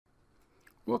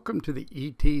Welcome to the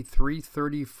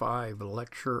ET335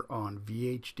 lecture on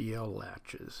VHDL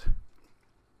latches.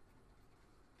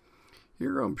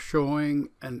 Here I'm showing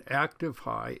an active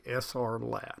high SR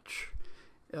latch,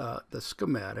 the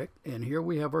schematic, and here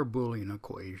we have our Boolean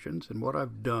equations. And what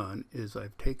I've done is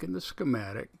I've taken the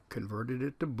schematic, converted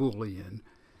it to Boolean,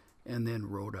 and then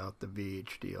wrote out the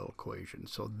VHDL equation.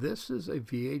 So this is a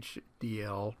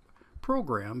VHDL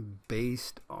program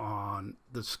based on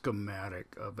the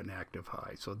schematic of an active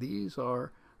high. So these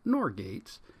are NOR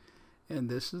gates, and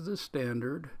this is the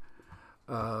standard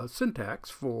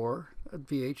syntax for a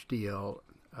VHDL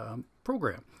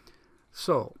program.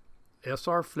 So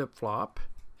SR flip-flop,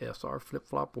 SR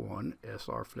flip-flop 1,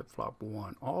 SR flip-flop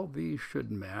 1, all these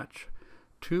should match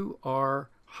to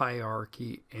our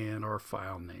hierarchy and our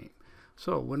file name.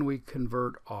 So when we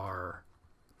convert our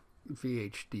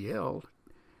VHDL,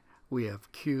 we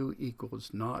have Q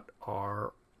equals not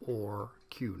R or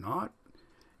Q naught,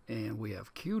 and we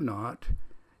have Q naught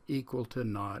equal to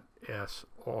not S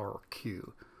or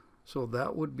Q. So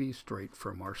that would be straight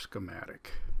from our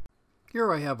schematic.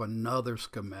 Here I have another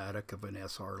schematic of an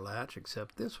SR latch,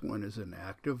 except this one is an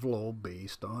active low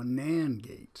based on NAND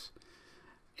gates.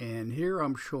 And here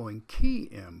I'm showing key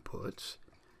inputs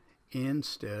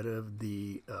instead of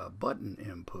the button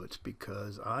inputs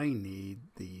because I need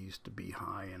these to be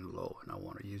high and low, and I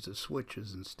want to use the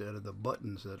switches instead of the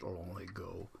buttons that will only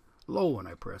go low when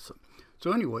I press them.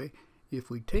 So anyway, if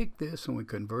we take this and we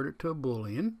convert it to a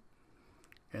Boolean,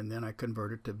 and then I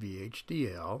convert it to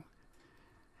VHDL,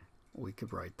 we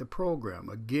could write the program.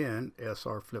 Again,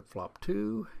 SR flip-flop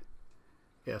 2,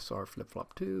 SR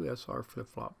flip-flop 2, SR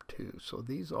flip-flop 2. So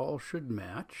these all should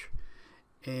match.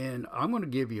 And I'm going to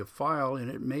give you a file, and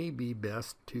it may be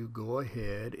best to go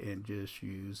ahead and just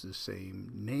use the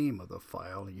same name of the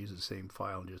file and use the same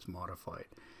file and just modify it.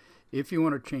 If you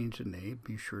want to change the name,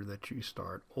 be sure that you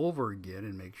start over again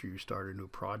and make sure you start a new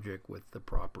project with the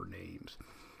proper names.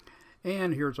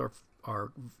 And here's our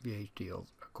VHDL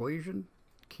equation.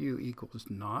 Q equals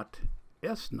not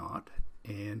S naught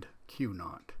and Q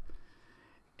naught.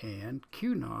 And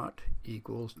Q naught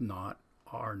equals not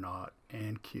R naught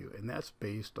and Q, and that's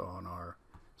based on our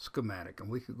schematic, and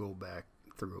we could go back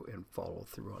through and follow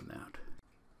through on that.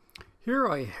 Here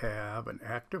I have an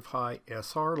active high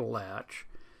SR latch,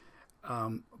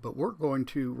 but we're going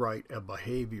to write a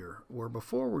behavior where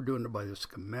before we're doing it by the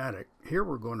schematic, here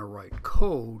we're going to write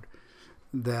code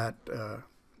that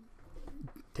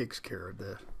takes care of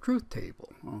the truth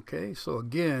table. Okay, so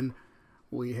again,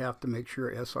 we have to make sure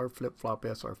SR flip-flop,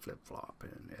 SR flip-flop,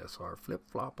 and SR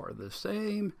flip-flop are the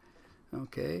same,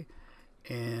 okay,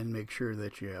 and make sure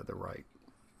that you have the right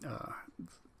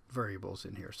variables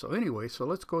in here. So anyway, so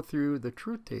let's go through the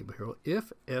truth table here.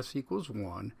 If S equals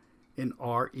 1 and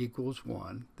R equals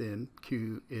 1, then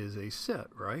Q is a set,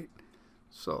 right?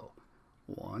 So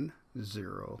 1,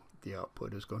 0, the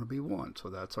output is going to be 1, so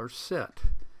that's our set.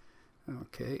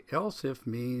 Okay, else if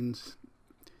means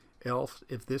else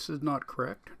if this is not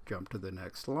correct, jump to the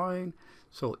next line.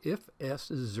 So if S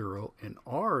is 0 and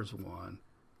R is 1,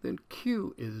 then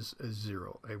Q is a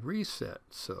 0, a reset.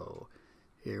 So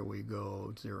here we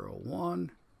go, 0,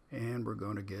 1, and we're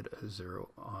going to get a 0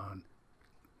 on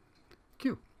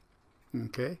Q.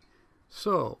 Okay,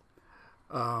 so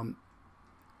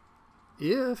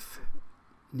if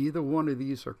neither one of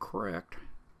these are correct,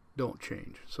 don't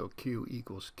change. So Q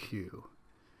equals Q.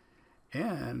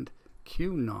 And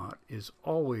Q naught is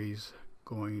always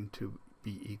going to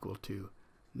be equal to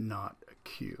not a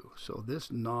Q. So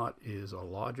this not is a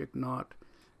logic not.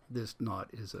 This not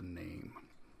is a name.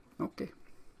 Okay.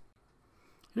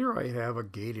 Here I have a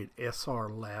gated SR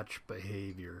latch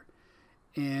behavior.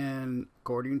 And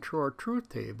according to our truth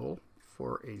table,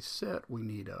 for a set, we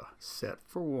need a set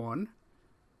for 1,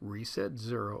 reset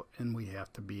 0, and we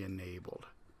have to be enabled.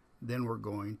 Then we're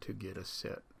going to get a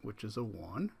set, which is a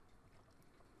 1.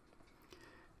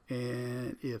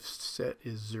 And if set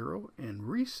is 0 and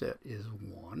reset is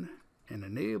 1 and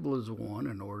enable is 1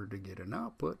 in order to get an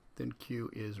output, then Q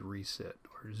is reset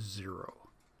or 0.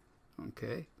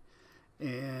 Okay?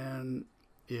 And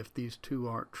if these two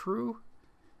aren't true,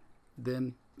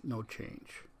 then no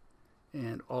change.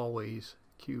 And always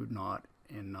Q naught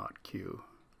and not Q.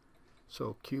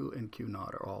 So Q and Q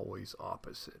naught are always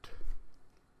opposite.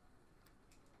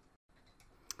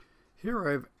 Here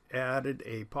I've added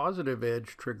a positive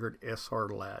edge triggered SR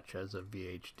latch as a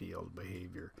VHDL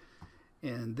behavior,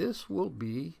 and this will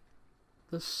be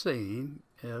the same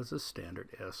as a standard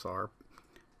SR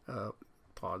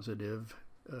positive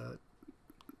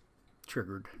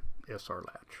triggered SR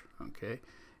latch. Okay,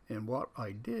 and what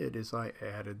I did is I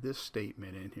added this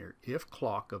statement in here: if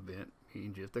clock event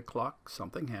means if the clock,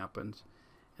 something happens,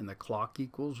 and the clock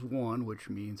equals 1, which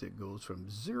means it goes from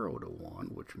 0 to 1,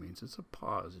 which means it's a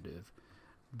positive,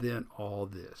 then all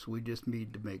this. We just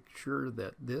need to make sure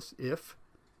that this if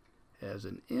has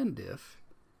an end if,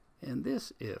 and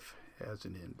this if has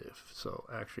an end if. So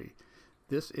actually,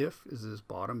 this if is this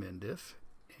bottom end if,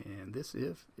 and this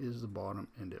if is the bottom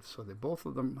end if. So they both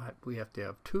of them, we have to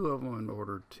have two of them in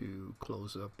order to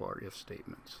close up our if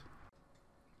statements.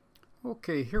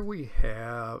 Okay, here we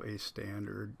have a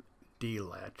standard D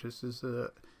latch. This is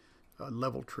a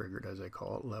level triggered, as I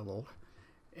call it, level.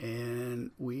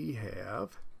 And we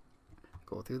have,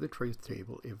 go through the truth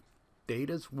table, if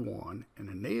data's 1 and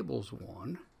enables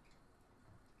 1,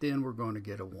 then we're going to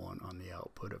get a 1 on the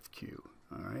output of Q.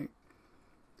 All right.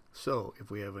 So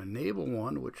if we have enable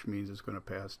 1, which means it's going to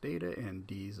pass data, and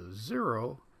D's a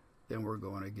 0, then we're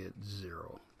going to get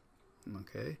 0.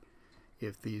 Okay.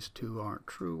 If these two aren't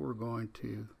true, we're going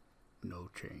to no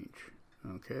change.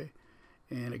 Okay.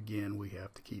 And again, we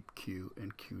have to keep Q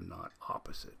and Q not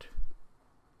opposite.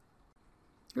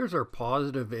 Here's our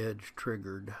positive edge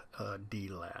triggered D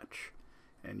latch.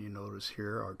 And you notice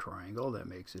here our triangle, that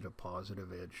makes it a positive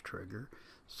edge trigger.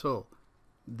 So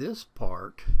this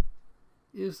part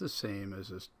is the same as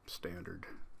a standard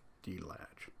D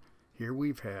latch. Here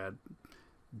we've had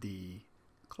the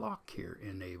clock here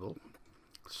enabled.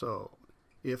 So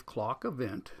if clock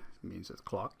event means that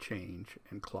clock change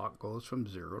and clock goes from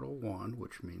 0 to 1,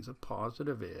 which means a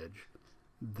positive edge,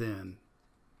 then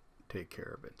take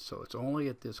care of it. So it's only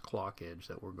at this clock edge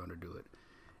that we're going to do it.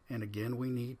 And again, we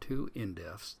need two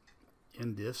indifs,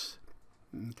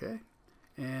 okay?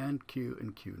 And Q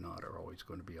and Q naught are always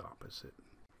going to be opposite.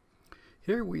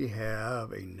 Here we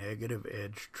have a negative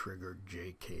edge triggered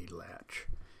JK latch.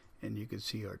 And you can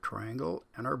see our triangle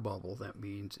and our bubble. That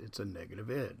means it's a negative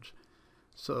edge.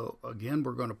 So again,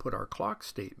 we're going to put our clock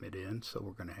statement in. So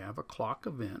we're going to have a clock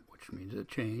event, which means it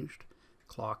changed.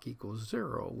 Clock equals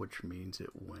 0, which means it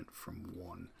went from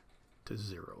 1 to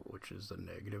 0, which is the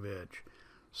negative edge.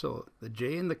 So the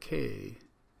J and the K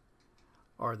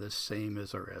are the same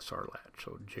as our SR latch.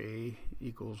 So J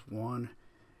equals 1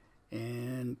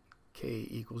 and K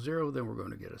equals 0, then we're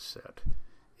going to get a set.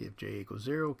 If J equals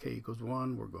 0, K equals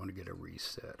 1, we're going to get a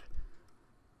reset.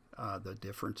 The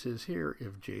difference is here,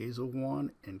 if J is a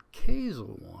 1 and K is a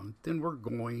 1, then we're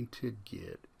going to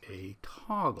get a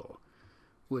toggle,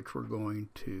 which we're going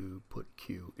to put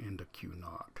Q into Q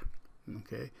naught.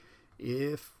 Okay,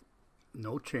 if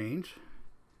no change,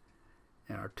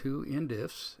 and our two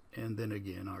indifs, and then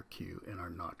again our Q and our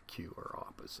not Q are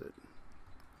opposite.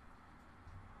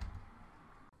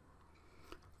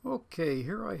 Okay,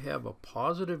 here I have a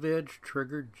positive edge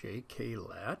triggered JK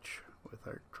latch with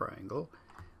our triangle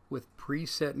with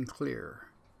preset and clear.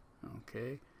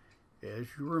 Okay, as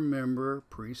you remember,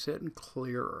 preset and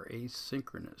clear are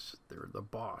asynchronous. They're the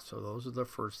boss, so those are the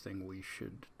first thing we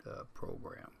should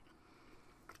program.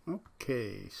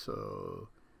 Okay, so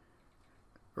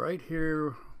right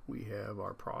here we have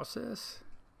our process.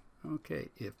 Okay,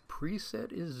 if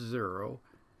preset is 0,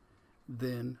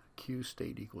 then Q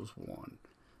state equals 1.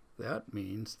 That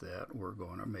means that we're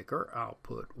going to make our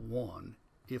output 1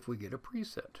 if we get a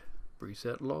preset.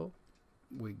 Preset low,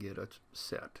 we get a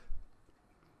set.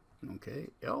 Okay,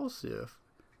 else if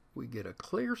we get a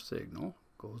clear signal,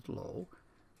 goes low,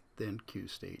 then Q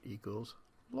state equals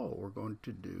low. We're going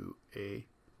to do a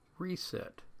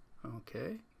reset.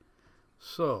 Okay,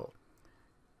 so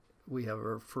we have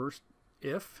our first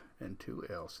if and two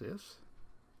else ifs.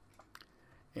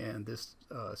 And this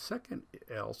second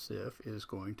else if is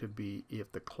going to be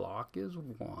if the clock is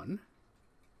 1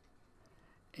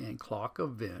 and clock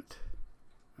event.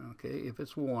 Okay, if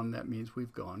it's 1, that means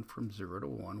we've gone from 0 to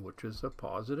 1, which is a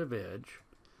positive edge.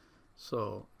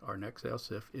 So our next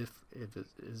else if it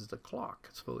is the clock.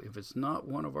 So if it's not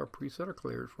one of our preset or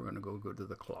clears, we're going to go to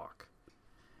the clock.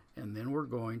 And then we're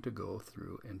going to go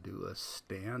through and do a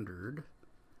standard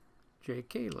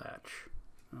JK latch.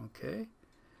 Okay,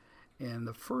 and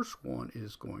the first one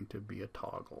is going to be a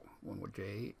toggle. When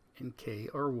J and K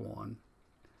are 1,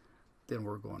 then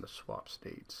we're going to swap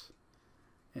states.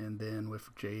 And then if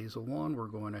J is a 1, we're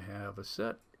going to have a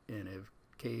set, and if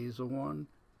K is a 1,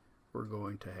 we're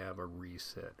going to have a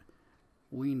reset.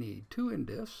 We need two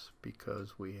indifs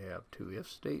because we have two if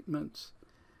statements,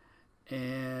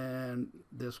 and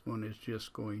this one is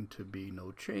just going to be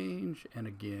no change, and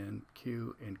again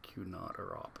Q and Q naught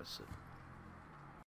are opposite.